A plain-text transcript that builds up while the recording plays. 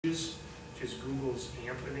which is Google's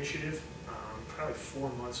AMP initiative, probably 4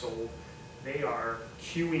 months old. They are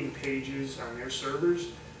queuing pages on their servers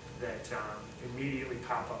that immediately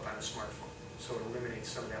pop up on a smartphone. So it eliminates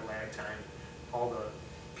some of that lag time. All the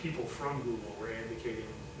people from Google were advocating,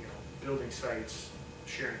 building sites,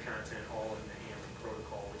 sharing content, all in the AMP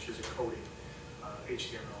protocol, which is a coding,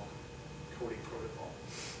 HTML coding protocol.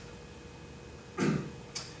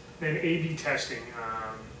 Then A/B testing,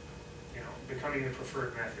 becoming the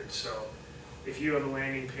preferred method. So if you have a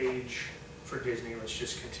landing page for Disney, let's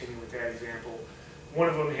just continue with that example. One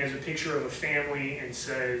of them has a picture of a family and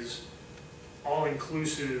says,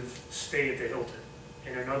 all-inclusive, stay at the Hilton.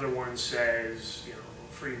 And another one says,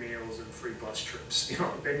 free meals and free bus trips.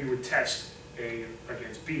 Then you would test A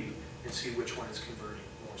against B and see which one is converting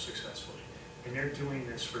more successfully. And they're doing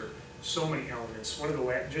this for so many elements. One of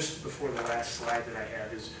the just before the last slide that I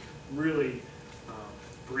have is really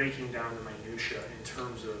breaking down the minutia in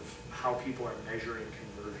terms of how people are measuring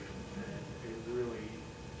conversion. And it really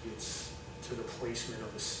gets to the placement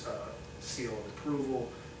of a seal of approval,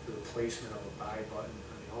 to the placement of a buy button.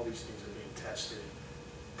 All these things are being tested,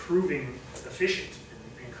 proving efficient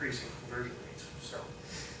and increasing conversion rates. So,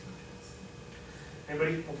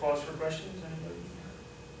 anybody? We'll pause for questions. Anybody?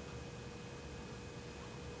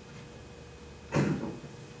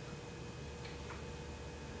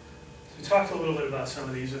 We talked a little bit about some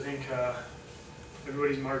of these. I think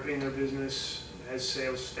everybody's marketing their business, has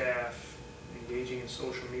sales staff, engaging in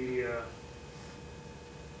social media.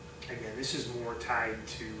 Again, this is more tied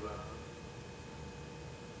to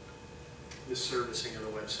the servicing of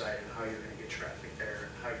the website and how you're going to get traffic there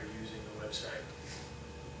and how you're using the website.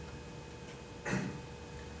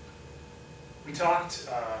 We talked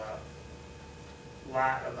a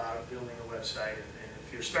lot about building a website, and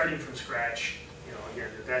if you're starting from scratch,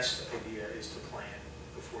 again, the best idea is to plan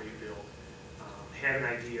before you build. Have an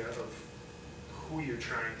idea of who you're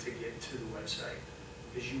trying to get to the website,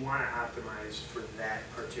 because you want to optimize for that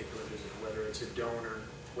particular visit, whether it's a donor,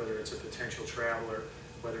 whether it's a potential traveler,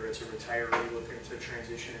 whether it's a retiree looking to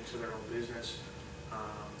transition into their own business,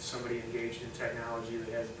 somebody engaged in technology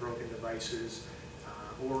that has broken devices,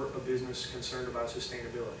 or a business concerned about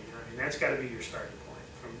sustainability. That's got to be your starting point.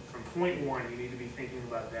 From point one, you need to be thinking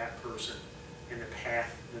about that person and the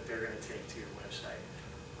path that they're going to take to your website.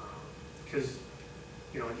 Because,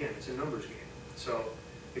 again, it's a numbers game. So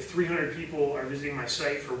if 300 people are visiting my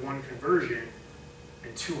site for one conversion,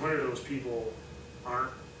 and 200 of those people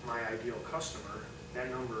aren't my ideal customer, that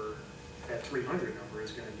 300 number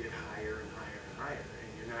is going to get higher and higher and higher,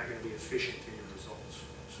 and you're not going to be efficient in your results.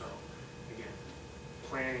 So, again,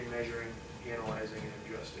 planning, measuring, analyzing,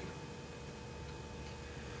 and adjusting.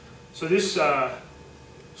 So this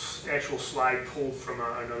actual slide pulled from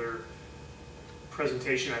another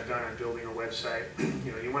presentation I've done on building a website.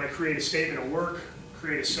 You want to create a statement of work,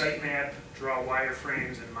 create a site map, draw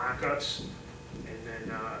wireframes and mock-ups, and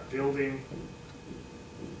then building.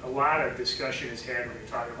 A lot of discussion is had when you're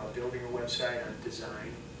talking about building a website on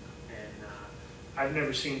design, and I've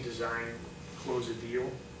never seen design close a deal.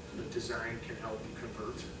 The design can help you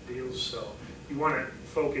convert deals, so you want to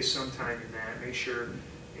focus some time in that. Make sure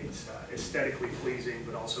it's aesthetically pleasing,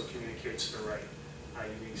 but also communicates the right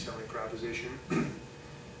unique selling proposition.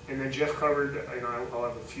 And then Jeff covered, I'll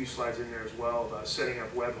have a few slides in there as well about setting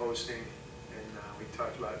up web hosting, and we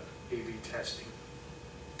talked about A/B testing.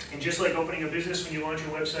 And just like opening a business, when you launch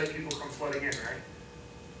your website, people come flooding in,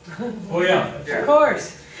 right? Oh yeah. Of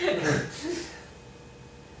course.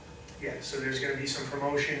 Yeah, so there's going to be some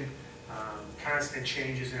promotion, constant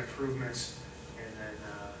changes and improvements, and then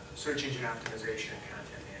search engine optimization and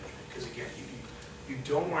content management. Because again, you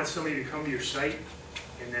don't want somebody to come to your site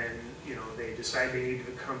and then they decide they need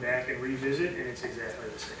to come back and revisit, and it's exactly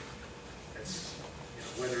the same. That's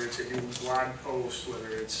whether it's a new blog post, whether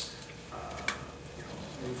it's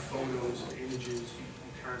new photos and images, you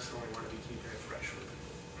constantly want to be keeping it fresh for people.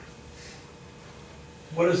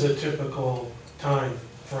 What is a typical time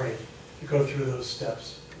frame to go through those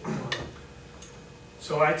steps?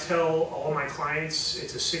 So I tell all my clients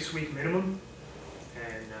it's a 6-week minimum,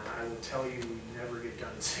 and I will tell you never get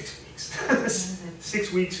done in 6 weeks.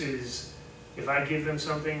 6 weeks is, if I give them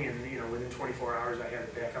something and within 24 hours I have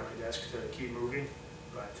it back on my desk to keep moving,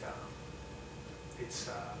 but it's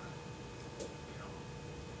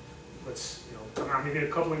I'm in a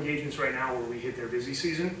couple engagements right now where we hit their busy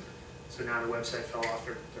season, so now the website fell off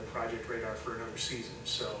their project radar for another season,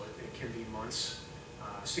 so it can be months.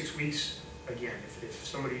 6 weeks, again, if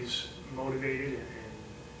somebody's motivated and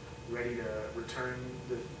ready to return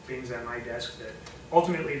the things on my desk that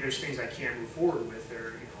ultimately there's things I can't move forward with,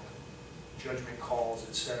 they're judgment calls,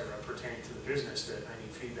 et cetera, pertaining to the business that I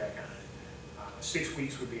need feedback on it. 6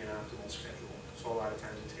 weeks would be an optimal schedule, so a lot of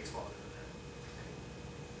times it takes longer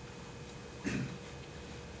than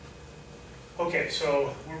that. Okay,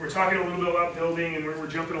 so we're talking a little bit about building, and we're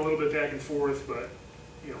jumping a little bit back and forth, but,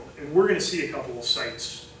 you know, and we're gonna see a couple of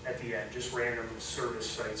sites at the end, just random service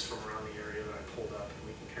sites from around the area that I pulled up, and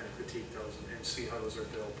we can kind of critique those and see how those are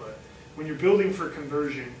built. But when you're building for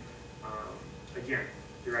conversion, again,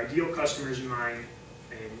 your ideal customers in mind,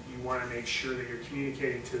 and you wanna make sure that you're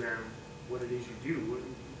communicating to them what it is you do,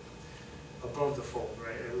 above the fold,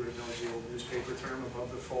 right? Everybody knows the old newspaper term, above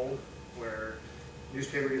the fold, where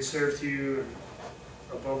newspaper gets served to you, and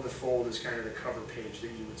above the fold is kind of the cover page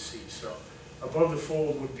that you would see. So above the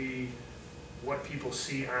fold would be what people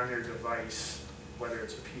see on their device, whether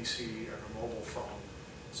it's a PC or a mobile phone.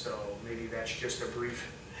 So maybe that's just a brief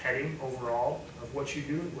heading overall of what you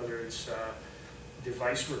do, whether it's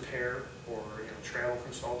device repair or, you know, travel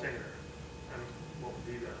consulting, or what would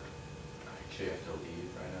be the... I actually have to leave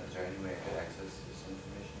right now. Is there any way I could access this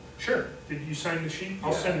information? Sure. Did you sign the sheet?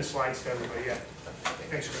 I'll Yeah. send the slides to everybody, yeah.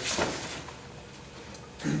 Thanks, Chris.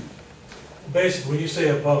 Basically, when you say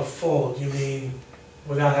above fold, you mean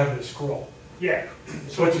without having to scroll. Yeah.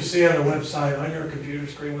 So what you see on the website on your computer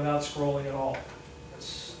screen without scrolling at all.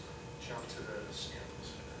 Let's jump to the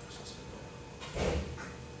samples.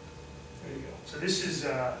 There you go. So this is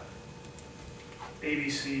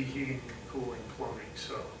ABC Heating, Cooling, Plumbing.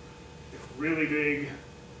 So really big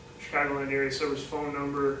Chicagoland area service phone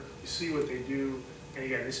number. You see what they do. And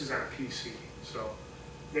again, this is on a PC. So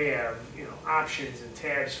they have, you know, options and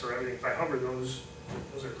tabs for everything. If I hover those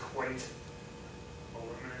are quite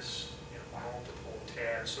voluminous, you know, multiple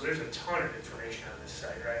tabs. So there's a ton of information on this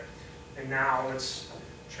site, right? And now let's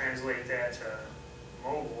translate that to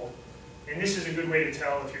mobile. And this is a good way to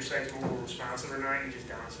tell if your site's mobile responsive or not. You just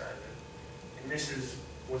downsize it. And this is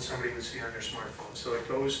what somebody would see on their smartphone. So it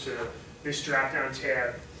goes to this drop-down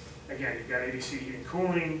tab. Again, you've got ABC Heating,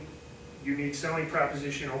 Cooling, unique selling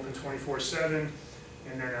proposition, open 24/7,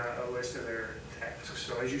 and then a list of their tasks.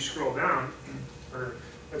 So as you scroll down, or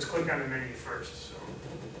let's click on the menu first.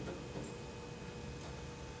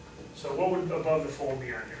 So what would above the fold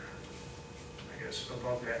be on here? I guess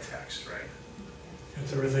above that text, right?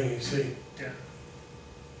 It's everything you see. Yeah.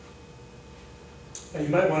 And you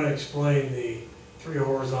might want to explain the 3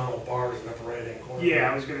 horizontal bars in the upper right-hand corner.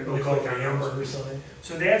 Yeah, I was going to go We call it click the on hamburger those. sign.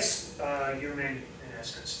 So that's your menu, in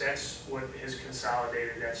essence. That's what is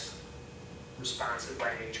consolidated. That's responsive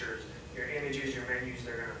by nature. Your images, your menus,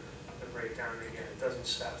 they're going to break down. And again, it doesn't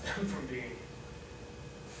stop them from being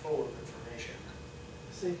full of information.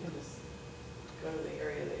 So you can just go to the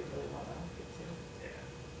area that you really want to get to.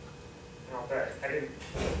 Yeah. And I'll bet, I didn't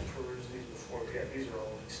peruse these before, but yeah, these are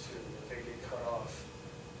all links too, but they get cut off.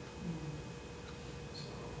 So,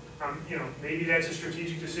 you know, maybe that's a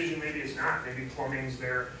strategic decision, maybe it's not. Maybe plumbing's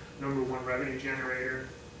their #1 revenue generator,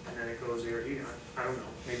 and then it goes there. You know, I don't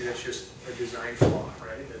know. Maybe that's just a design flaw,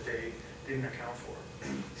 right, that they didn't account for.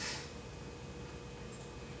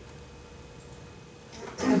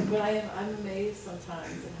 But I'm amazed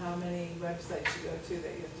sometimes at how many websites you go to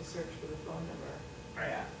that you have to search for the phone number.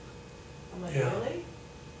 Right. I'm like, Yeah. really?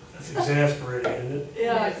 That's exasperating, isn't it?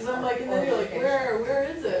 Yeah, because I'm like, and then you're like, Location. where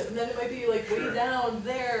is it? And then it might be like Sure. way down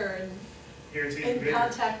there Guaranteed and bid.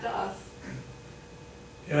 contact us.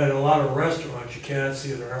 Yeah, in a lot of restaurants, you cannot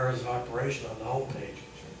see their hours of operation on the homepage.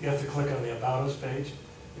 You have to click on the About Us page,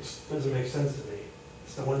 which doesn't make sense to me.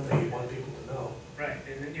 It's the one thing you want people to know. Right,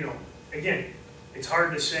 and then, you know, again, it's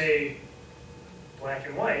hard to say black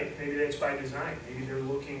and white. Maybe that's by design. Maybe they're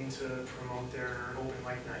looking to promote their open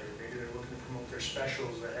mic night, or maybe they're looking to promote their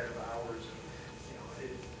specials ahead of hours. And, you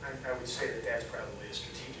know, I would say that that's probably a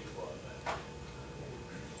strategic flaw. But,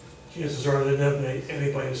 Chances are they didn't have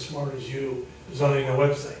anybody as smart as you designing a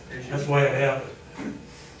website. That's why it happened.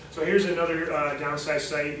 So here's another downsized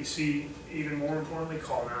site. You see, even more importantly,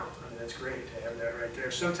 call now. I mean, that's great to have that right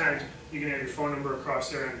there. Sometimes you can have your phone number across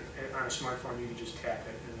there, and on a smartphone you can just tap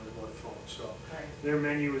it and it'll go to phone. So Right. their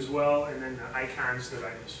menu as well, and then the icons that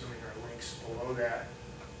I'm assuming are links below that.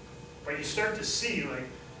 But you start to see, like,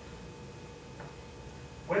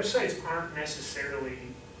 websites aren't necessarily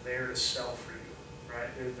there to sell for you, right?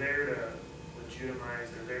 They're there to legitimize,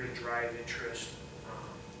 they're there to drive interest.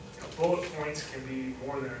 You know, bullet points can be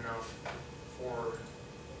more than enough for,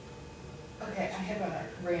 Okay, I have a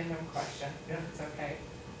random question. Yeah. It's okay.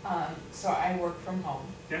 So I work from home.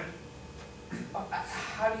 yeah.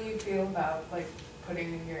 How do you feel about like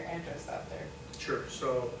putting your address out there? Sure,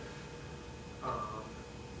 so,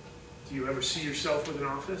 do you ever see yourself with an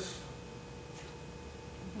office?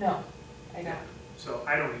 No, I don't. So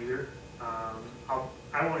I don't either.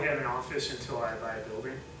 I won't have an office until I buy a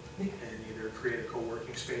building and either create a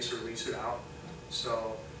co-working space or lease it out.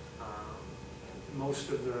 So most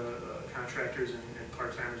of the contractors and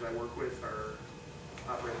part-timers I work with are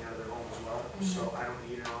operating out of their home as well. So I don't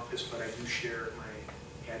need an office, but I do share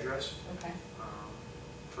my address Okay,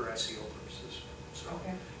 for SEO purposes. So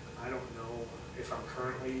okay. I don't know if I'm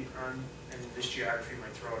currently on, and this geography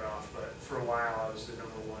might throw it off, but for a while I was the #1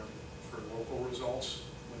 for local results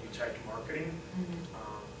when you typed marketing.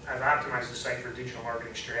 I've optimized the site for digital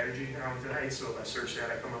marketing strategy tonight, so if I search that,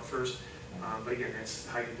 I come up first. But again, that's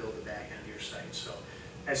how you build the back end of your site. So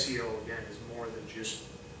SEO, again, is more than just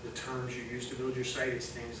the terms you use to build your site. It's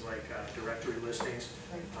things like directory listings,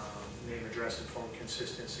 Right. name, address, and phone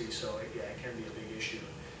consistency. So yeah, it can be a big issue.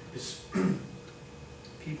 It's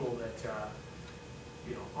people that,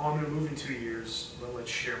 oh, I'm gonna move in 2 years, but let's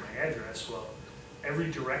share my address. Well, every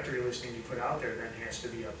directory listing you put out there then has to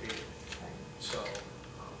be updated. So,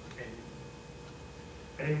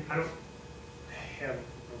 and I don't have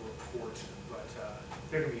a report, but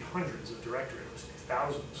there can be hundreds of directory listings,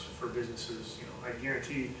 thousands for businesses. I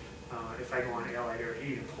guarantee if I go on Allied Air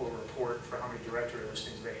Heat and pull a report for how many directory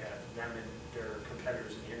listings they have, them and their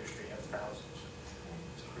competitors in the industry have thousands.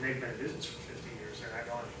 So, and they've been in business for 50 years, they're not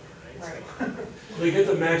going anywhere, right? Right. So, Well, you get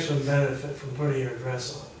the maximum benefit from putting your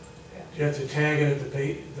address on. Yeah. Do you have to tag it at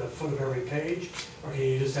the foot of every page, or can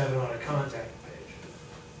you just have it on a contact page?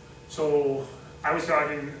 So I was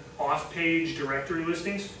talking off-page directory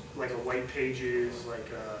listings, like a white pages, like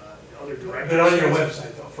other directory. But on your sites.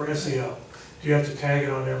 website though, for SEO, do you have to tag it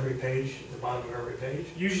on every page, the bottom of every page?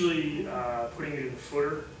 Usually, putting it in the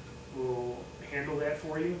footer will handle that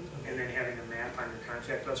for you, and then having a map on your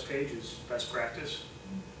contact us page is best practice.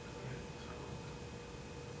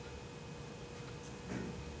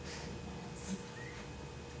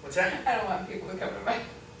 What's that? I don't want people to come to my,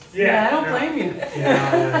 Yeah, I don't no. blame you.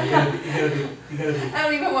 Yeah, you gotta be, I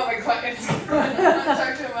don't even want my clients to come. I'm not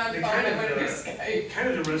talking to them on the The phone, kind I of, want to do Skype. Kind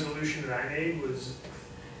of the resolution that I made was,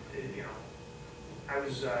 I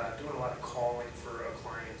was doing a lot of calling for a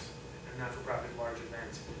client, a not-for-profit large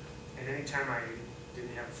event, and anytime I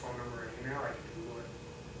didn't have a phone number or email, I could Google it,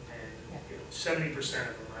 and 70% of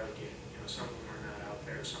them I would get. Some of them are not out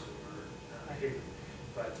there, some of them are hidden,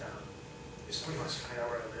 but if somebody wants to find out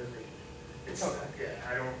where I live, they can. It's Okay.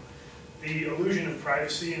 I don't. The illusion of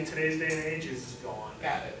privacy in today's day and age is gone.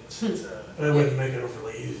 Got it. It's but it wouldn't make it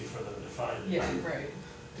overly easy for them to find. Yeah, right,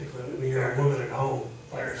 Particularly when you're a woman at home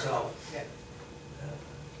by Fair yourself. yeah.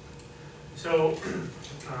 So,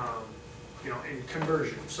 in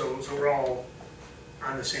conversion, so we're all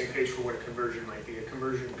on the same page for what a conversion might be. A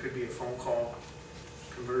conversion could be a phone call.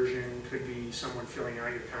 Conversion could be someone filling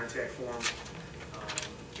out your contact form.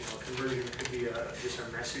 Conversion could be just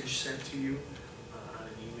a message sent to you on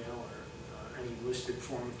an email or any listed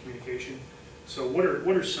form of communication. So what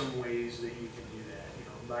are some ways that you can do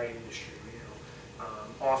that? By industry,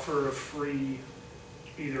 offer a free,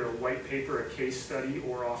 either a white paper, a case study,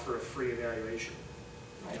 or offer a free evaluation.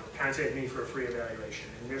 Contact me for a free evaluation.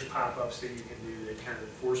 And there's pop-ups that you can do that kind of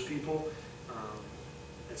force people.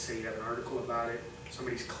 Let's say you have an article about it,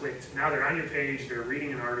 somebody's clicked, now they're on your page, they're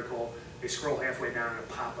reading an article, they scroll halfway down and a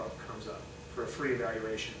pop-up comes up for a free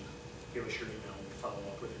evaluation. Give us your email and follow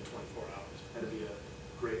up within 24 hours. That'd be a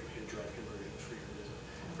great way to drive conversions for your business.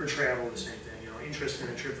 For travel, the same thing. Interested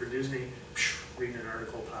in a trip for Disney, reading an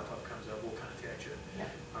article, pop-up comes up, we'll contact you. Yeah.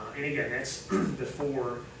 And again, that's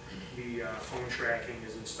before the phone tracking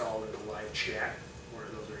is installed in the live chat, where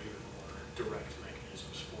those are even more direct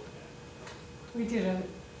mechanisms for that. We did a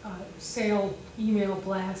sale email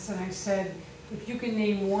blast, and I said, if you can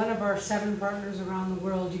name one of our 7 partners around the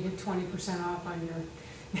world, you get 20% off on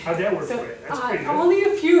your. How'd that work So, for you? That's pretty good. only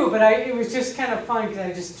a few, but it was just kind of fun, because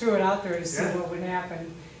I just threw it out there to see Yeah. what would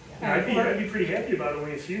happen. Yeah, I'd be pretty happy about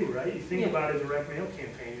only a few, right? You think Yeah. about a direct mail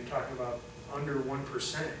campaign, you're talking about under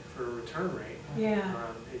 1% for a return rate. Yeah,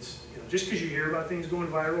 It's, just because you hear about things going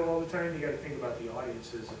viral all the time, you got to think about the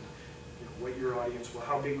audiences and what your audience. Well,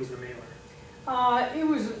 how big was the mailer? it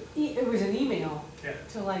was an email Yeah,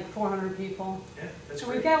 to like 400 people. yeah, that's So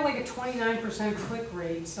we great. got like a 29% click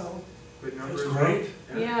rate, so, Good number That's as well. great.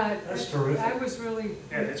 yeah. That's terrific. I was really.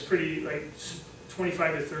 Yeah, that's pretty,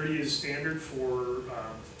 25 to 30 is standard for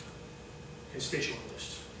constituent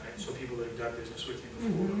lists, right? So people that have done business with you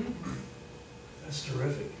before. Mhm. That's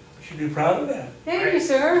terrific. You should be proud of that. Thank you,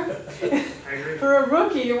 sir. I agree. For a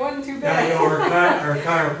rookie, it wasn't too Now, bad. our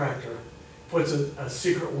chiropractor puts a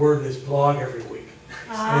secret word in his blog every week.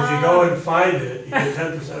 And if you go and find it, you get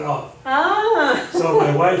 10% off. Ah. So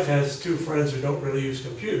my wife has 2 friends who don't really use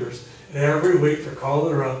computers, And every week they're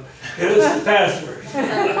calling her up, get us the password.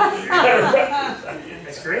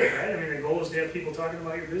 That's great, right? I mean, the goal is to have people talking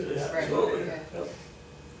about your business. Yeah, Right, absolutely. yeah. Yep.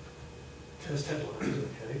 Test headlines,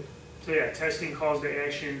 okay? So yeah, testing calls to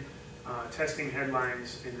action, testing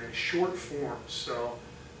headlines, and then short forms. So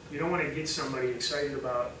you don't want to get somebody excited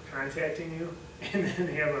about contacting you and then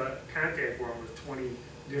have a contact form with 20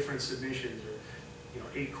 different submissions or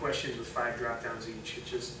 8 questions with 5 drop downs each. It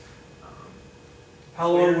just How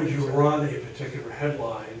long would you run a particular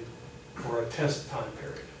headline for a test time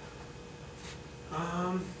period?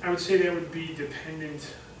 I would say that would be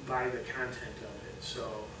dependent by the content of it. So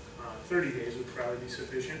 30 days would probably be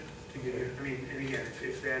sufficient to get you. I mean, and again,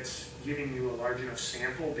 if that's giving you a large enough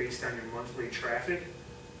sample based on your monthly traffic,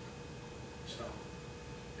 so.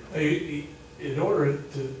 In order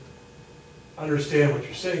to understand what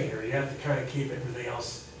you're saying here, you have to kind of keep everything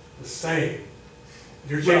else the same.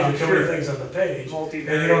 If you're changing too many things on the page,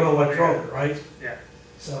 then you don't know what drove it, right? Yeah,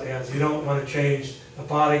 So, yeah, so you don't want to change the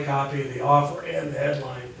body copy, the offer, and the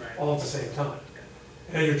headline right. all at the same time.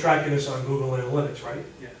 And you're tracking this on Google Analytics, right?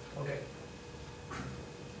 Yeah. Okay.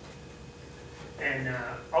 And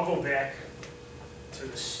I'll go back to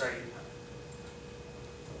the site.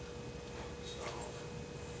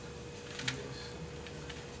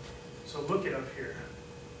 So look it up here.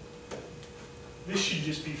 This should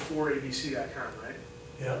just be 4abc.com, right?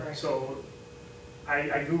 Yeah. Right. So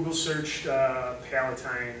I Google searched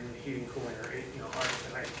Palatine heating cooling, or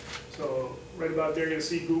Arlington Heights. So right about there, you're gonna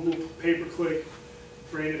see Google pay-per-click,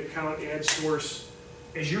 branded account, ad source.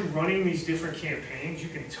 As you're running these different campaigns, you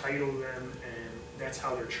can title them, and that's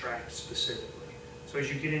how they're tracked specifically. So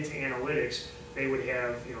as you get into analytics, they would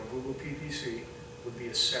have, Google PPC would be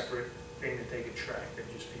a separate thing that they could track.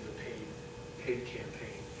 That'd just be the paid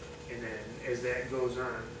campaign. And then as that goes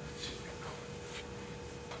on,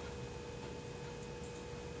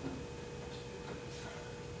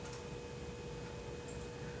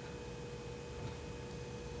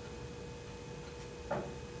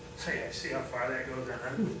 so yeah, see how far that goes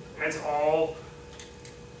on. That's all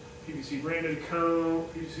PPC branded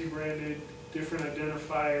account, PPC branded, different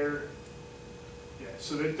identifier. Yeah,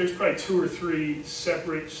 so there's probably 2 or 3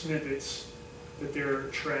 separate snippets that they're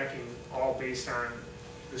tracking, all based on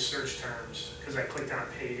the search terms, because I clicked on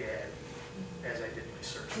paid ad as I did my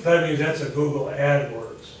search. That means that's a Google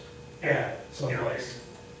AdWords ad You know, someplace.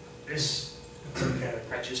 and this, It's okay.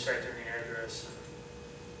 I just typed in the address,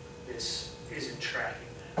 and this isn't tracking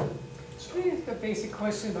that. So, Can I ask a basic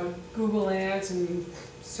question about Google Ads and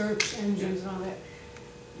search engines and all that?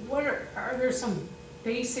 Are there some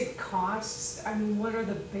basic costs? I mean, what are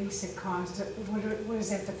the basic costs? What is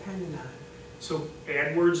that dependent on? so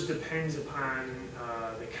AdWords depends upon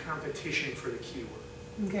the competition for the keyword.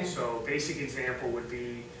 Okay, So basic example would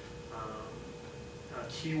be a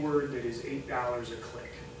keyword that is $8 a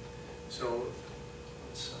click. So,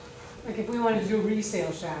 let's, like if we wanted to do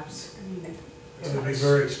resale shops, I mean, It would be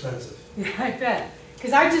very expensive. yeah, I bet.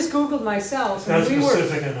 Because I just Googled myself, It's not and we were,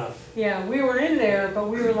 specific enough. yeah, we were in there, but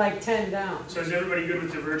we were like 10 down. so is everybody good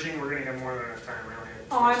with diverging? We're gonna have more than enough time. I only have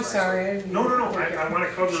Oh, I'm 20 slides. sorry. I didn't- No, I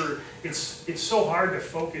wanna cover, it's so hard to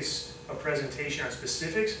focus a presentation on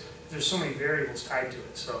specifics. There's so many variables tied to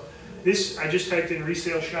it. So this, I just typed in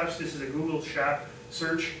resale shops. This is a Google shop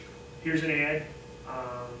search. Here's an ad,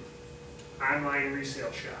 online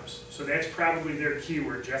resale shops. So that's probably their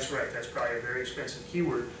keyword. Jeff's right, that's probably a very expensive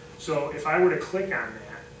keyword. So if I were to click on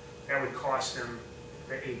that, that would cost them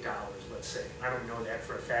the $8, let's say. I don't know that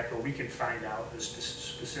for a fact, but we can find out the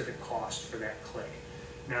specific cost for that click.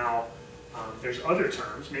 Now, there's other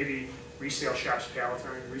terms, maybe resale shops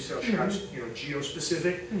Palatine, resale shops,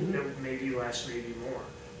 geo-specific, Mhm. that may be less, maybe more.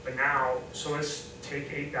 But now, so let's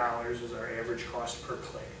take $8 as our average cost per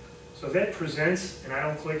click. So if that presents and I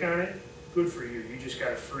don't click on it, good for you. You just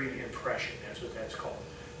got a free impression, that's what that's called.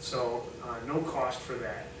 So no cost for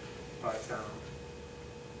that, but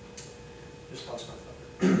just lost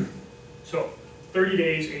my thought. So 30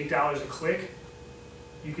 days, $8 a click.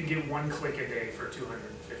 You could get 1 click a day for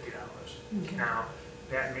 $250. Okay. Now,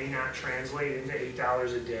 that may not translate into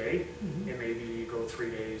 $8 a day. Mhm. It may be you go 3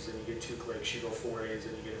 days and you get 2 clicks, you go 4 days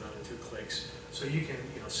and you get another 2 clicks. So you can,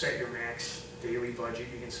 set your max daily budget,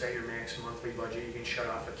 you can set your max monthly budget, you can shut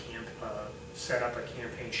off set up a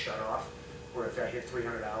campaign shut off, where if I hit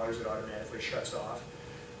 $300, it automatically shuts off.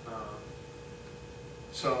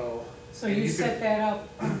 So and you can- set that up,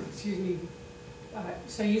 excuse me,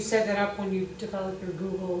 so you set that up when you develop your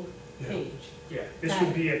Google Yeah. page? Yeah, this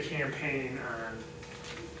would be a campaign on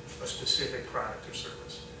a specific product or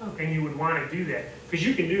service. Okay. And you would want to do that, because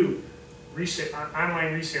you can do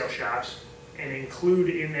online resale shops and include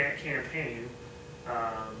in that campaign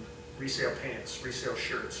resale pants, resale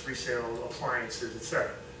shirts, resale appliances, etc.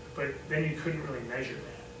 But then you couldn't really measure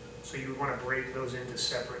that. So you would want to break those into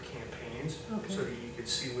separate campaigns Okay. so that you could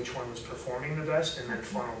see which one was performing the best and then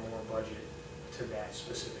funnel more budget to that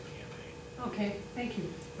specific campaign. Okay, thank you.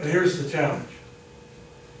 But here's the challenge.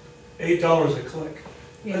 $8 a click.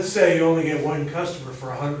 Yeah, Let's say you only get one customer for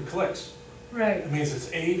 100 clicks. right, That means it's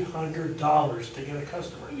 $800 to get a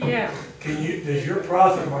customer. yeah, Does your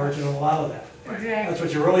profit margin allow that? That's exactly.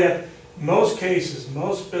 what you really have. Most cases,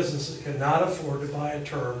 most businesses cannot afford to buy a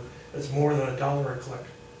term that's more than $1 a click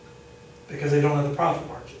because they don't have the profit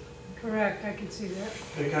margin. Correct, I can see that.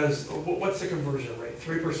 Because what's the conversion rate?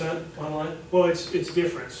 3% online? Well, it's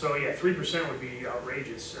different. So yeah, 3% would be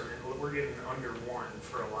outrageous. I mean, we're getting under 1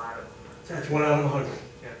 for a lot of them. That's 1 out of 100.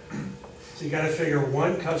 Yeah. So you gotta figure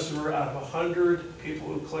one customer out of 100 people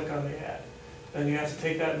who click on the ad. Then you have to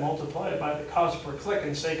take that and multiply it by the cost per click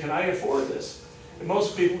and say, can I afford this? And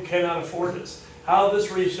most people cannot afford this. How this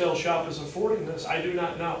resale shop is affording this, I do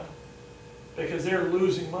not know. Because they're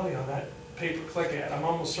losing money on that pay-per-click ad. I'm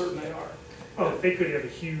almost certain they are. Well, they could have a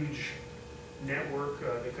huge network,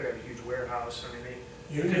 they could have a huge warehouse. I mean,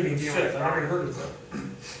 Union and Fifth, I never heard of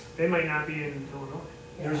them. they might not be in Illinois.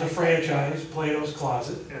 There's a franchise, Plato's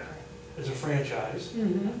Closet. Yeah. There's a franchise.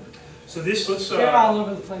 Mm-hmm. So this, let's They're all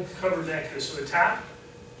over the place. cover back to this. So the top,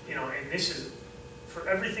 and this is, for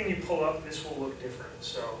everything you pull up, this will look different.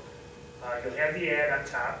 So you'll have the ad on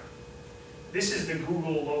top. This is the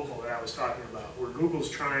Google local that I was talking about, where Google's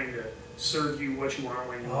trying to serve you what you want,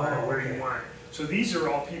 when you want it, where okay. you want it. So these are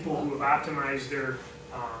all people who have optimized their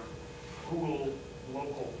Google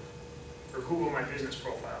local, or Google My Business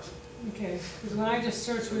profiles. Okay, because when I just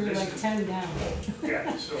searched, we were like 10 down.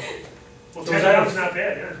 Yeah, so, well, So 10 is that is not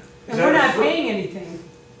bad, yeah. Is And that we're a not free- paying anything.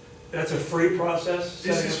 That's a free process?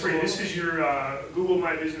 This setting is up free. a This logo? is your Google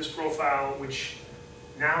My Business profile, which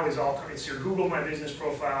now is all, it's your Google My Business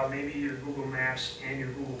profile, maybe your Google Maps, and your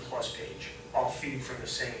Google Plus page, all feed from the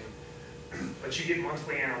same. But you get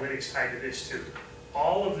monthly analytics tied to this too.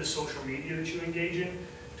 All of the social media that you engage in,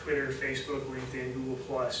 Twitter, Facebook, LinkedIn, Google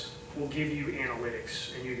Plus, will give you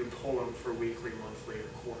analytics, and you can pull them for weekly, monthly, or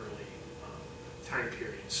quarterly time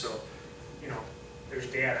periods. So, there's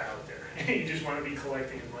data out there. You just want to be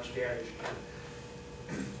collecting as much data as you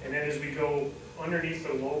can. And then as we go underneath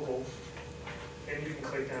the local, and you can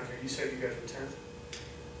click down here, you said you guys were 10th?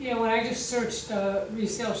 Yeah, when I just searched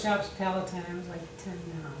resale shops Palatine, I was like 10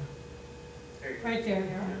 down. There you go. Right there,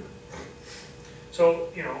 yeah. So,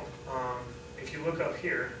 if you look up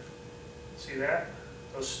here, see that?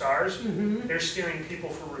 Those stars? Mm-hmm, They're steering people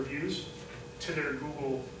for reviews to their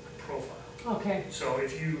Google profile. okay, So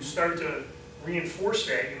if you start to reinforce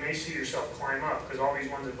that, you may see yourself climb up, because all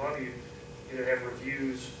these ones above you either have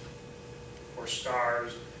reviews or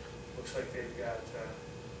stars. Looks like they've got,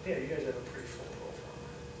 yeah, you guys have a pretty full profile.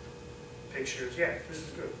 Pictures, yeah, this is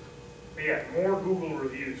good. But yeah, more Google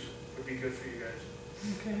reviews would be good for you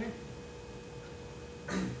guys. okay.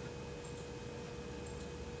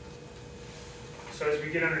 So as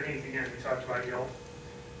we get underneath again, we talked about Yelp.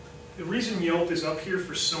 The reason Yelp is up here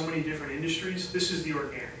for so many different industries, this is the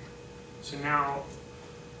organic. So now,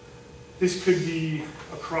 this could be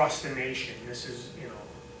across the nation. This is,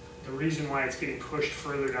 the reason why it's getting pushed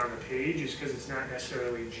further down the page is because it's not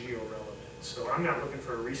necessarily geo-relevant. So I'm not looking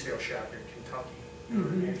for a resale shop in Kentucky.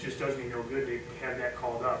 Mhm. It just does me no good to have that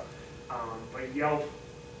called up. But Yelp,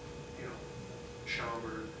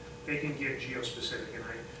 Schaumburg, they can get geo-specific, and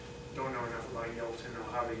I don't know enough about Yelp to know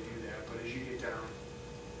how they do that, but as you get down,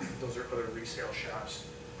 those are other resale shops.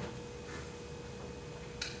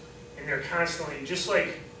 And they're constantly, just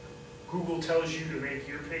like Google tells you to make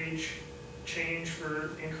your page change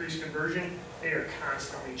for increased conversion, they are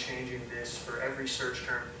constantly changing this for every search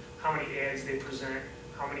term, how many ads they present,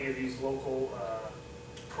 how many of these local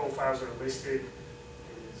profiles are listed.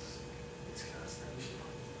 It's constant. We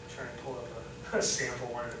should try and pull up a sample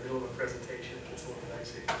one in the middle of a presentation. It gets a little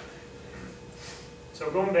dicey. So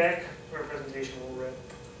going back to our presentation, we'll read.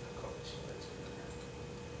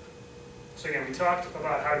 So again, we talked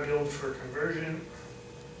about how to build for conversion.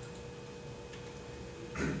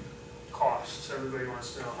 Costs. Everybody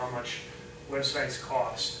wants to know how much websites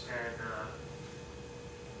cost, and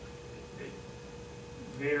it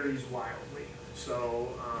varies wildly.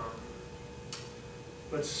 So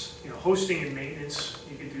hosting and maintenance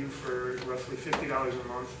you could do for roughly $50 a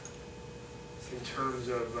month. In terms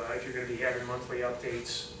of if you're going to be having monthly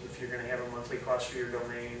updates, if you're going to have a monthly cost for your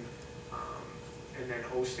domain, and then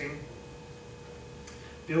hosting.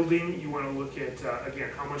 Building, you want to look at, again,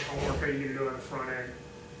 how much homework are you going to do on the front end?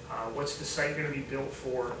 What's the site going to be built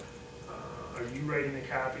for? Are you writing the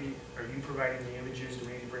copy? Are you providing the images? Do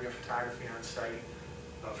we need to bring a photographer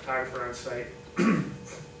on site?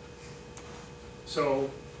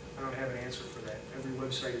 So I don't have an answer for that. Every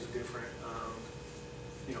website is different.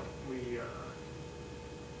 You know, we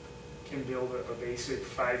can build a basic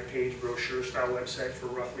 5-page brochure style website for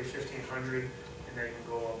roughly $1,500, and then it can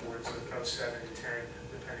go upwards of 7 to 10,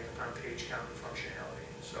 depending upon page count and functionality.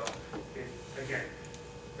 So again,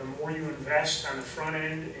 the more you invest on the front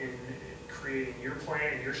end in creating your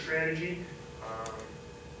plan and your strategy,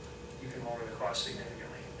 you can lower the cost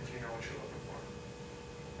significantly if you know what you're looking for.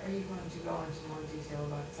 Are you going to go into more detail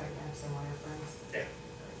about sitemaps and wireframes? Yeah.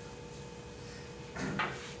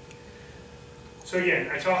 So again,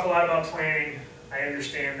 I talk a lot about planning. I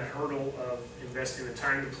understand the hurdle of investing the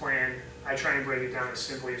time to plan. I try and break it down as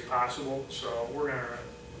simply as possible. So we're gonna,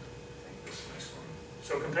 I think this next one.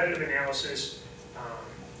 So competitive analysis.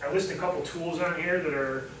 I list a couple tools on here that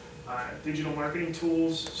are digital marketing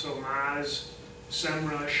tools. So Moz,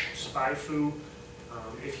 SEMrush, SpyFu.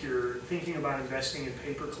 If you're thinking about investing in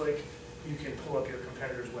pay-per-click, you can pull up your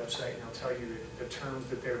competitor's website and they'll tell you the terms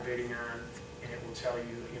that they're bidding on, and it will tell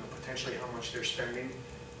you, potentially how much they're spending.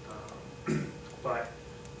 But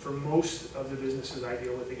for most of the businesses I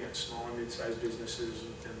deal with, again, small and mid-sized businesses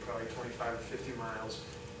within probably 25 or 50 miles,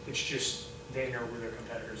 it's just they know where their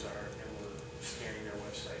competitors are, and we're scanning their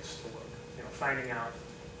websites to look. Finding out,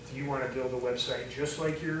 do you want to build a website just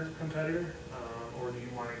like your competitor, or do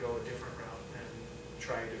you want to go a different route and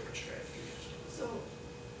try different strategies? So,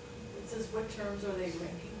 it says what terms are they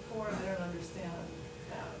ranking for? I don't understand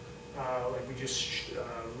that. Like we just,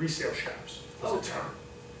 resale shops was a Okay. term.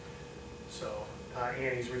 So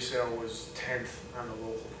Annie's resale was 10th on the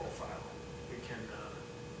local profile. We can,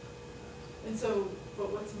 And so,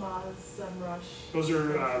 but what's Moz, SEMrush? those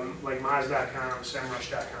are like Moz.com,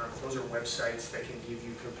 SEMrush.com. Those are websites that can give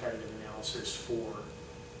you competitive analysis for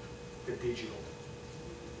the digital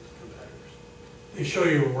competitors. They show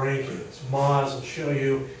you rankings. Moz will show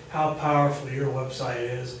you how powerful your website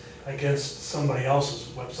is against somebody else's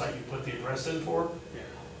website you put the address in for. Yeah.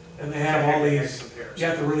 And they have all these, Comparison. you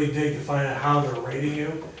have to really dig to find out how they're rating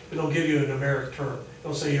you. But they'll give you a numeric term.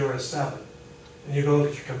 They'll say you're a 7. And you go look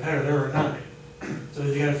at your competitor, they're a 9. So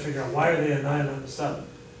you gotta figure out, why are they a 9 and a 7?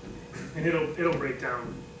 And it'll break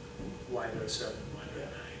down why they're a 7, why they're a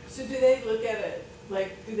 9. So do they look at it,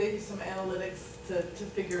 like, do they do some analytics to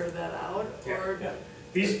figure that out? Yeah. Or Yeah.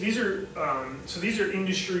 These are these are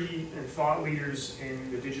industry and thought leaders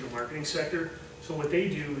in the digital marketing sector. So what they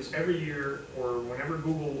do is every year, or whenever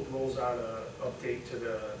Google rolls out an update to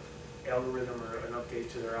the algorithm or an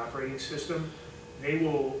update to their operating system, they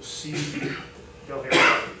will see, they'll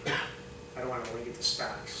have, I don't want to link it to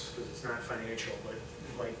stocks because it's not financial, but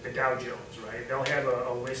like the Dow Jones, right? They'll have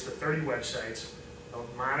a list of 30 websites, they'll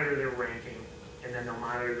monitor their ranking, and then they'll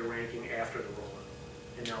monitor the ranking after the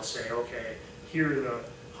rollout. And they'll say, okay, here are the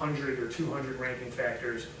 100 or 200 ranking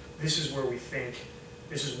factors. This is where we think,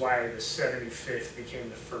 this is why the 75th became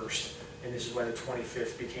the first, and this is why the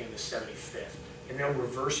 25th became the 75th. And they'll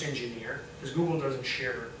reverse engineer, because Google doesn't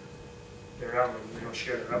share their algorithm, they don't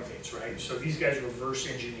share their updates, right? So these guys reverse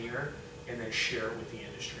engineer and then share it with the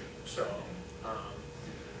industry. So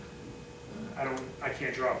I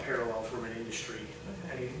can't draw a parallel from an industry.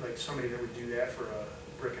 Like somebody that would do that for a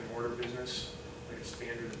brick and mortar business, like a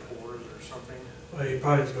Standard & Poor's or something. Well, you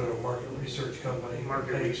probably have to go to a market research company.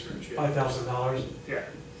 Market pay research, yeah. $5,000. Yeah.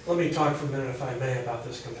 Let me talk for a minute, if I may, about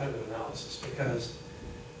this competitive analysis, because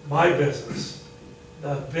my business,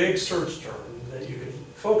 the big search term that you can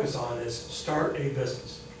focus on is start a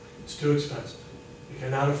business. It's too expensive. You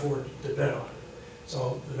cannot afford to bet on it.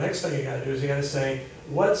 So the next thing you gotta do is you gotta say,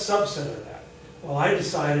 what subset of that? Well, I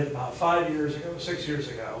decided about 5 years ago, 6 years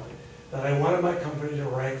ago, that I wanted my company to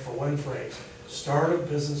rank for one phrase, start a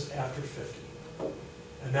business after 50.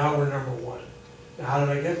 And now we're #1. Now, how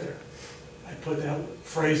did I get there? I put that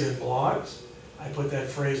phrase in blogs, I put that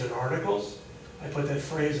phrase in articles, I put that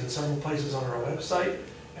phrase in several places on our website,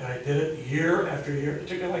 and I did it year after year. It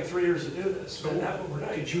took me like 3 years to do this, So but not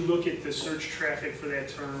overnight. Did you look at the search traffic for that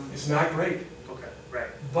term? It's not great, Okay, right.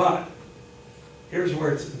 but here's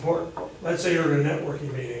where it's important. Let's say you're at a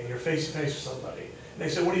networking meeting, you're face to face with somebody, and they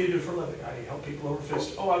say, what do you do for a living? I help people over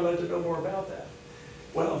 50. Oh, I'd like to know more about that.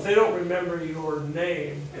 Well, if they don't remember your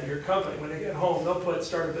name and your company, when they get home, they'll put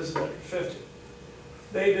start a business after 50.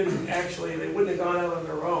 They didn't actually, they wouldn't have gone out on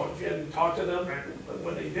their own if you hadn't talked to them, but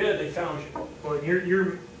when they did, they found you. Well,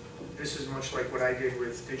 this is much like what I did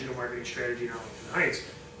with digital marketing strategy in Arlington Heights.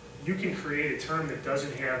 You can create a term that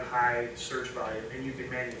doesn't have high search volume, and you can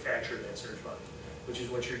manufacture that search volume, which is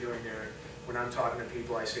what you're doing there. When I'm talking to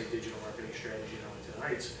people, I say digital marketing strategy in Arlington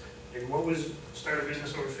Heights. And what was start a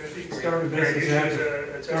business over 50? Start a business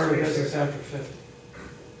after 50.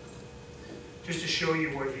 Just to show you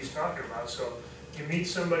what he's talking about, so you meet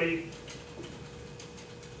somebody,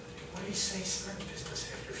 what did he say, start a business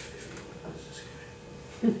after 50? What is this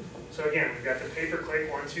guy? So again, we've got the pay-per-click,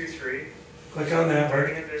 1, 2, 3. Click on that,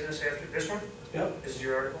 Starting right? a business after, this one? Yep. This is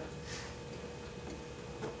your article?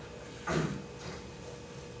 You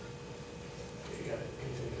gotta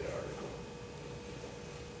continue the article.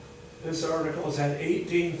 This article has had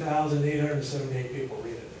 18,878 people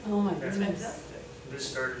read it. Oh my That's goodness. fantastic. This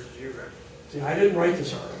started as you, right? See, I didn't write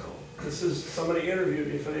this article. This is, somebody interviewed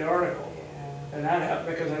me for the article. And that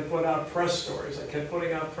happened because I put out press stories. I kept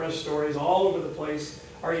putting out press stories all over the place.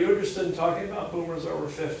 Are you interested in talking about boomers over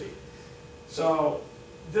 50? So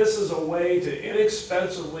this is a way to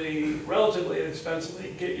inexpensively, relatively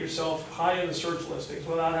inexpensively, get yourself high in the search listings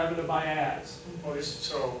without having to buy ads. Oh, this,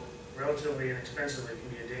 so relatively inexpensively can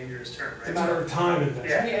be a dangerous term, right? It's a matter of time investment.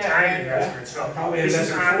 Yeah, Yeah, time yeah, investment, so Probably this is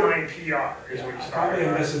invested online PR, is what I he's talking probably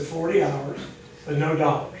about. invested 40 hours, but no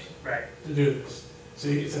dollars Right, to do this.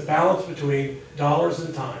 See, it's a balance between dollars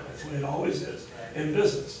and time. That's the way it always is right, in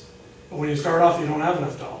business. But when you start off, you don't have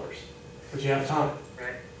enough dollars, but you have time.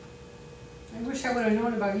 right. I wish I would have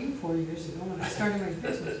known about you 4 years ago when I started my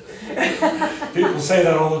business. People say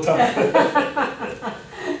that all the time.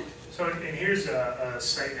 So, and here's a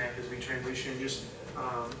site map as we transition, just,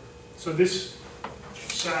 so this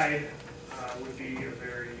side would be a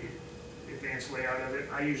very advanced layout of it.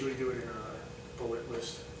 I usually do it in a bullet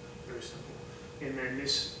list, very simple. And then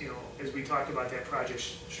this, you know, as we talked about that project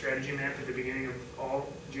strategy map at the beginning of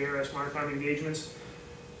all JRS Marcom engagements,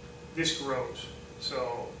 this grows.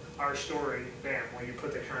 So our story, bam, well, you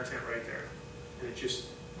put the content right there. And it's just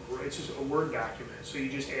a Word document. So you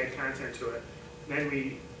just add content to it. Then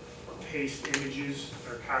we paste images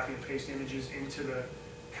or copy and paste images into the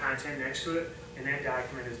content next to it. And that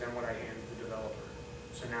document is then what I hand the developer.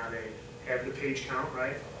 So now they have the page count,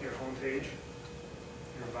 right? Your home page,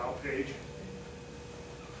 your about page.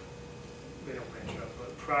 They don't match up,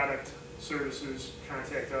 but product, services,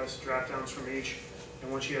 contact us, drop downs from each.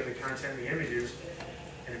 And once you have the content and the images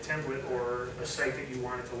and a template or a site that you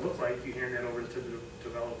want it to look like, you hand that over to the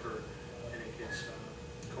developer and it gets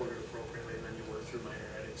coded appropriately, and then you work through minor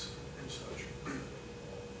edits and such.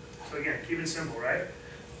 So again, keep it simple, right?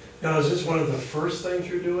 Now, is this one of the first things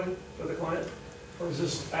you're doing for the client? Or is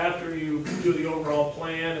this after you do the overall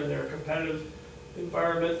plan and their competitive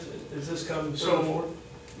environment? Does this come So- forward?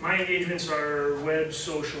 My engagements are web,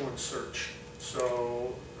 social, and search.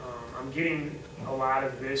 So I'm getting a lot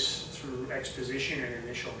of this through exposition and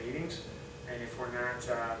initial meetings. And if we're not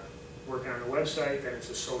working on the website, then it's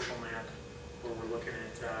a social map where we're looking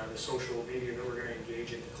at the social media that we're going to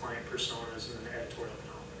engage in, the client personas, and then editorial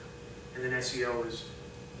calendar. And then SEO is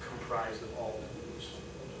comprised of all of those.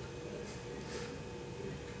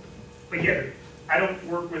 But yeah, I don't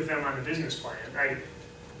work with them on the business plan. I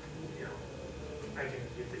can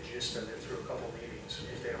get the gist of it through a couple meetings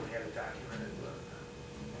if they don't have it documented.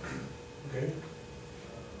 Okay.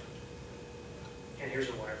 And here's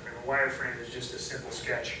a wireframe. A wireframe is just a simple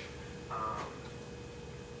sketch.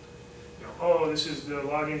 Oh, this is the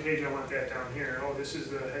login page, I want that down here. Oh, this is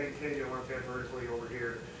the heading page, I want that vertically over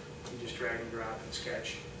here. You just drag and drop and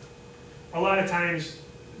sketch. A lot of times,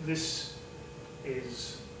 this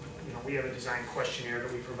is, we have a design questionnaire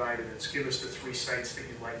that we provided. It's give us the 3 sites that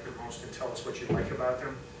you like the most and tell us what you like about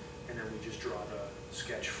them. And then we just draw the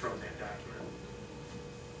sketch from that document.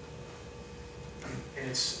 And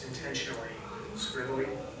it's intentionally scribbly,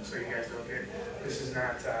 so you guys don't get, this is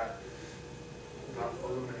not about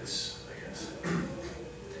voluminous, I guess.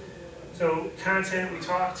 So content, we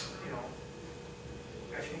talked,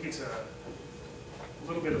 I think it's a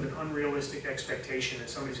little bit of an unrealistic expectation that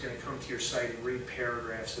somebody's going to come to your site and read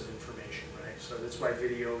paragraphs of information, right? So that's why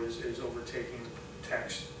video is overtaking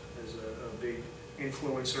text as a big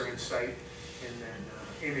influencer in site, and then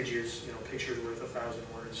images, pictures worth 1,000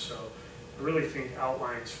 words. So I really think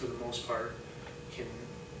outlines, for the most part, can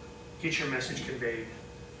get your message conveyed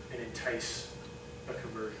and entice a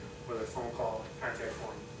conversion, whether phone call, contact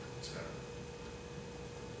form, etc.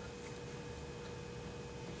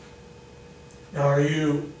 Now,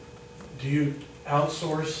 do you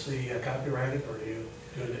outsource the copywriting, or are you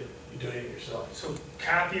doing it yourself? So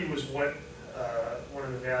copy was what one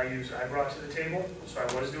of the values I brought to the table. So I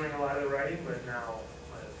was doing a lot of the writing, but now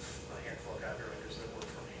I have a handful of copywriters that work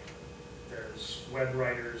for me. There's web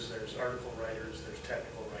writers, there's article writers, there's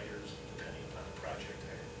technical writers, depending upon the project. I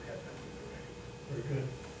have them do the writing. Very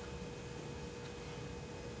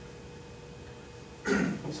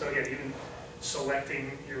good. So again, even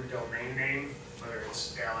selecting your domain name, whether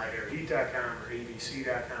it's alliedairheat.com or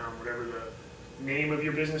abc.com, whatever the name of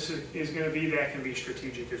your business is gonna be, that can be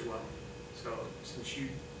strategic as well. So since you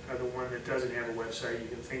are the one that doesn't have a website, you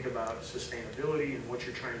can think about sustainability and what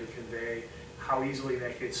you're trying to convey, how easily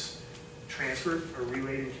that gets transferred or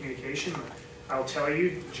relayed in communication. I'll tell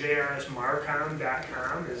you,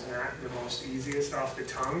 jrsmarcom.com is not the most easiest off the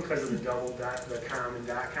tongue because of the double dot, the com and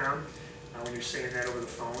 .com. When you're saying that over the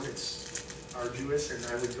phone, it's arduous, and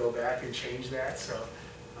I would go back and change that. So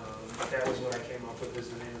but that was what I came up with as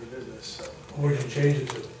the name of the business. So. Where'd you change it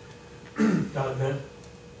to? .net?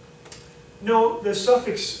 No, the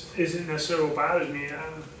suffix isn't necessarily what bothers me. I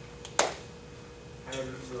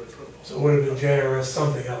haven't really put. So it would have been JRS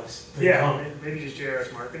something else? than Yeah, com. maybe just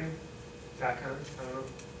jrsmarketing.com. I don't know.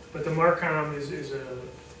 But the Marcom is a,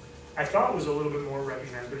 I thought was a little bit more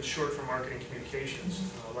recognized, but it's short for marketing communications.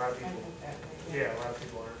 A lot of people, yeah, a lot of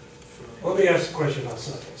people aren't familiar. Let me ask a question about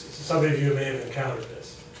suffixes. Some of you may have encountered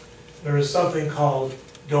this. There is something called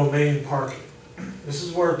domain parking. This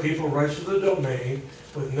is where people register the domain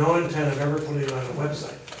with no intent of ever putting it on a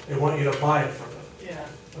website. They want you to buy it from them,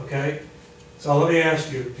 Yeah. okay? So let me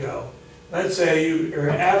ask you, Joe. Let's say you are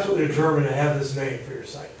absolutely determined to have this name for your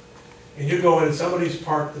site. And you go in and somebody's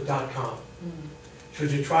parked the .com.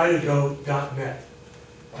 Should you try to go .net?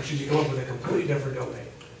 Or should you go up with a completely different domain?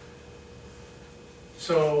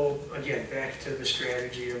 So again, back to the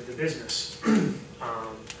strategy of the business.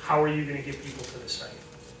 How are you going to get people to the site?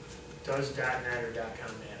 Does .net or .com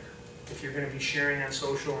matter? If you're going to be sharing on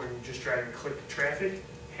social and just driving click traffic,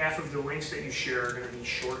 half of the links that you share are going to be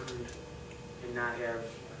shortened and not have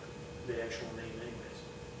the actual name anyways.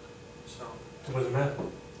 So It doesn't matter.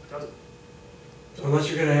 it doesn't. So unless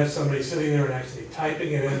you're gonna have somebody sitting there and actually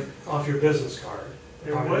typing it in off your business card.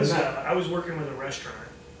 There probably was, doesn't matter. I was working with a restaurant,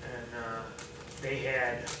 and they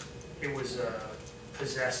had, it was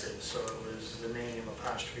possessive, so it was the name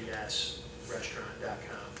 '(s)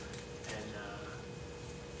 restaurant.com, and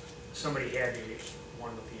somebody had the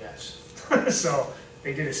one with the S. So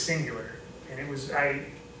they did a singular, and it was, I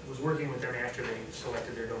was working with them after they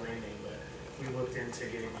selected their domain name, but we looked into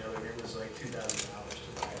getting the other, and it was like $2,000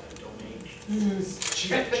 to buy a domain name.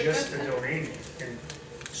 Just the domain name. And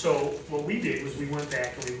so what we did was we went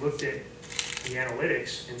back and we looked at the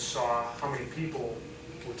analytics and saw how many people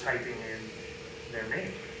were typing in their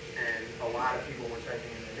name. And a lot of people were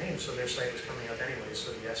typing in their name, so their site was coming up anyway,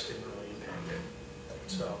 so the S didn't really impact it.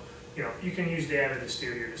 So, you know, you can use data to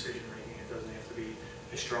steer your decision making. It doesn't have to be,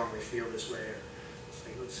 I strongly feel this way. Or,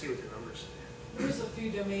 let's see what the numbers say. There's a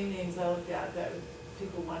few domain names I looked at that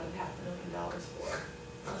people wanted $500,000 for.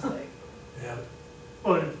 I was like, Yeah.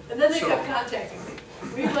 Well, and then they so- kept contacting me.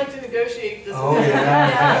 We'd like to negotiate this. Oh, and that."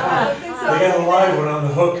 yeah. I don't think so. They got a live one on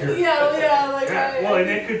the hook here. Yeah, like yeah, I. well, I and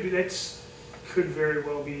that think- could be, could very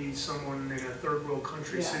well be someone in a third world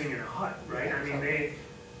country Yeah. sitting in a hut, right? Yeah, I mean,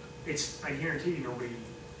 I guarantee you nobody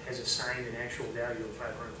has assigned an actual value of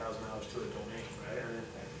 $500,000 to a domain, right? I mean,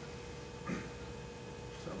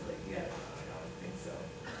 I was like, yeah, I don't think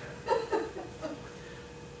so.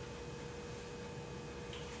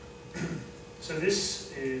 So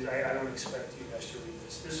this is, I don't expect you guys to read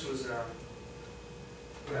this. This was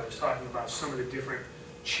what I was talking about, some of the different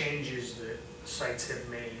changes that sites have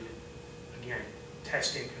made. Again,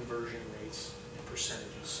 testing conversion rates and percentages.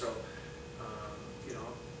 So, you know,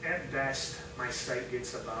 at best, my site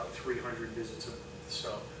gets about 300 visits a month.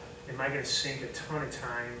 So, am I going to sink a ton of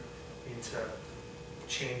time into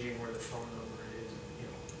changing where the phone number is, you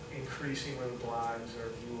know, increasing where the blogs are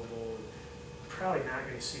viewable? Probably not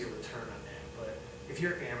going to see a return on that. But if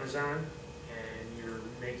you're Amazon and you're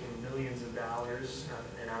making millions of dollars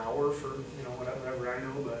an hour for, you know, whatever I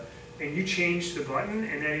know, but and you change the button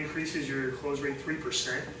and that increases your close rate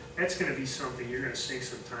 3%, that's going to be something you're going to sink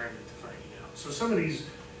some time into finding out. So some of these,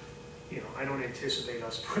 you know, I don't anticipate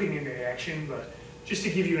us putting into action, but just to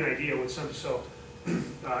give you an idea what some, so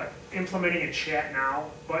implementing a chat now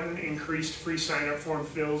button increased free sign up form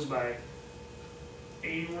fills by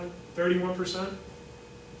 31%.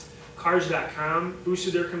 Cars.com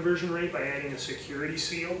boosted their conversion rate by adding a security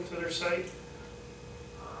seal to their site,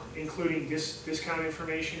 including discount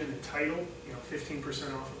information in the title, you know,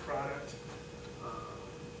 15% off a product.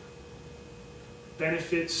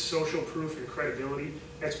 Benefits, social proof, and credibility.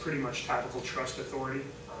 That's pretty much topical trust authority,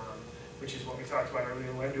 which is what we talked about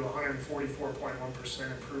earlier, led to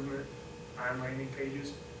 144.1% improvement on landing pages.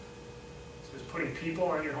 So it's putting people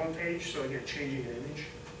on your homepage, so again, changing an image.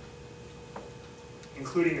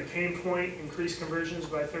 Including a pain point, increased conversions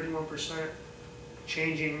by 31%,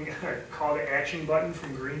 changing a call to action button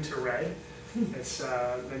from green to red. It's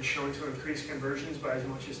been shown to increase conversions by as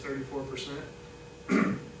much as 34%.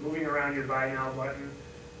 Moving around your buy now button,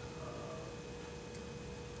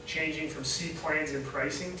 changing from see plans and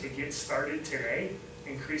pricing to get started today,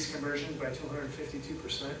 increased conversions by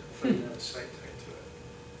 252%. We'll put another site tag to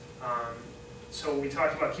it. So we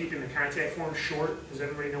talked about keeping the contact form short. Does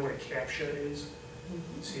everybody know what a CAPTCHA is?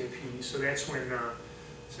 CAP. So that's when it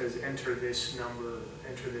says enter this number,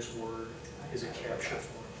 enter this word is a CAPTCHA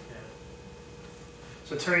form. Yeah.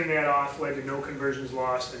 So turning that off led to no conversions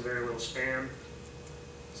lost and very little spam.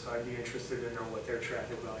 So I'd be interested to know what their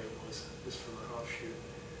traffic volume was, just from an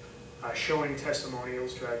offshoot. Showing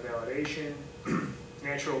testimonials drive validation.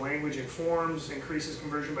 Natural language and forms increases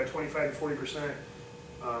conversion by 25 to 40%.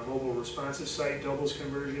 Mobile responsive site doubles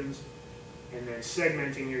conversions. And then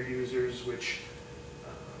segmenting your users, which,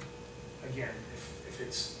 again, if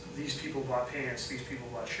it's these people bought pants, these people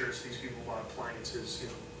bought shirts, these people bought appliances,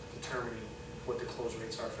 determining what the close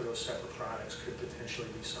rates are for those separate products could potentially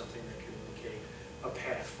be something that could indicate a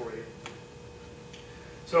path for you.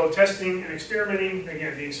 So testing and experimenting,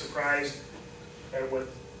 again, being surprised at what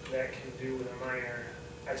that can do with a minor.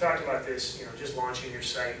 I talked about this, just launching your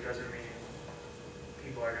site doesn't mean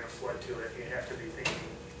people are going to flood to it. You have to be thinking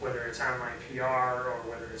whether it's online PR or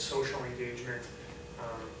whether it's social engagement.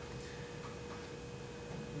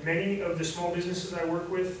 Many of the small businesses I work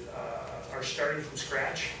with are starting from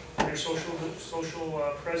scratch in their social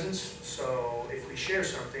presence. So if we share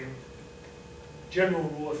something, general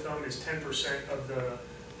rule of thumb is 10% of the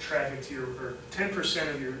traffic to or 10%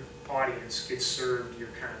 of your audience gets served your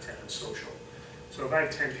content on social. So if I have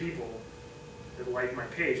 10 people that like my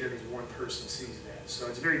page, that means one person sees that. So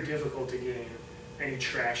it's very difficult to gain any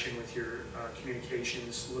traction with your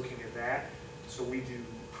communications looking at that. So we do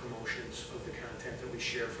promotions of the content that we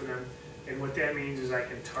share for them. And what that means is I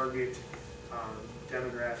can target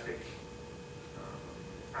demographic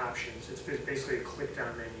options. It's basically a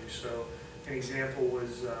click-down menu. So an example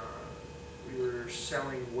was we were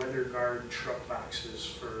selling weather guard truck boxes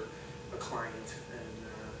for a client, and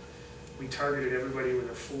we targeted everybody with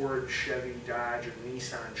a Ford, Chevy, Dodge, or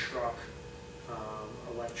Nissan truck,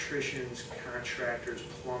 electricians, contractors,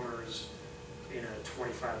 plumbers, in a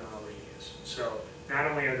 25-mile radius. So not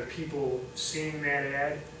only are the people seeing that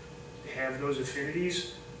ad have those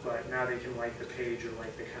affinities, but now they can like the page or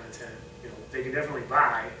like the content. They can definitely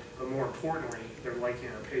buy, but more importantly, they're liking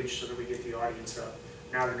our page so that we get the audience up.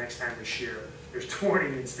 Now the next time we share, there's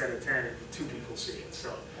 20 instead of 10, and 2 people see it.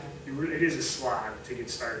 So it is a slog to get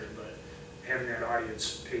started, but having that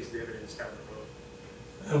audience pays dividends down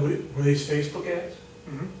the road. Were these Facebook ads?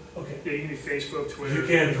 Mm-hmm. Okay. Yeah, you can do Facebook, Twitter. You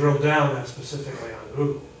can't drill down that specifically on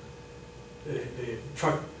Google. The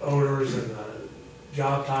truck owners and the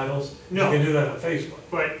job titles, No. you can do that on Facebook.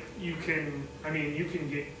 But you can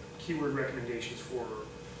get keyword recommendations for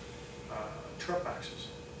truck boxes.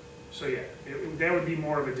 So yeah, that would be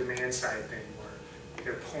more of a demand side thing where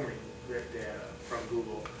they're pulling that data from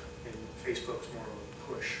Google, and Facebook's more of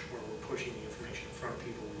a push where we're pushing the information in front of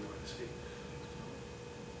people we want to see.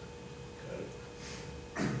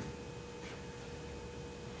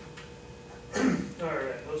 All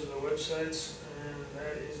right, those are the websites, and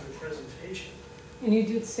that is the presentation. And you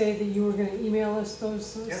did say that you were gonna email us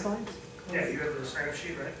those Yeah. slides? Yeah, you have the sign-up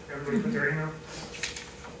sheet, right? Everybody put their email?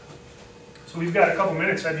 So we've got a couple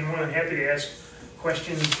minutes. I'd be more than happy to ask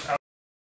questions.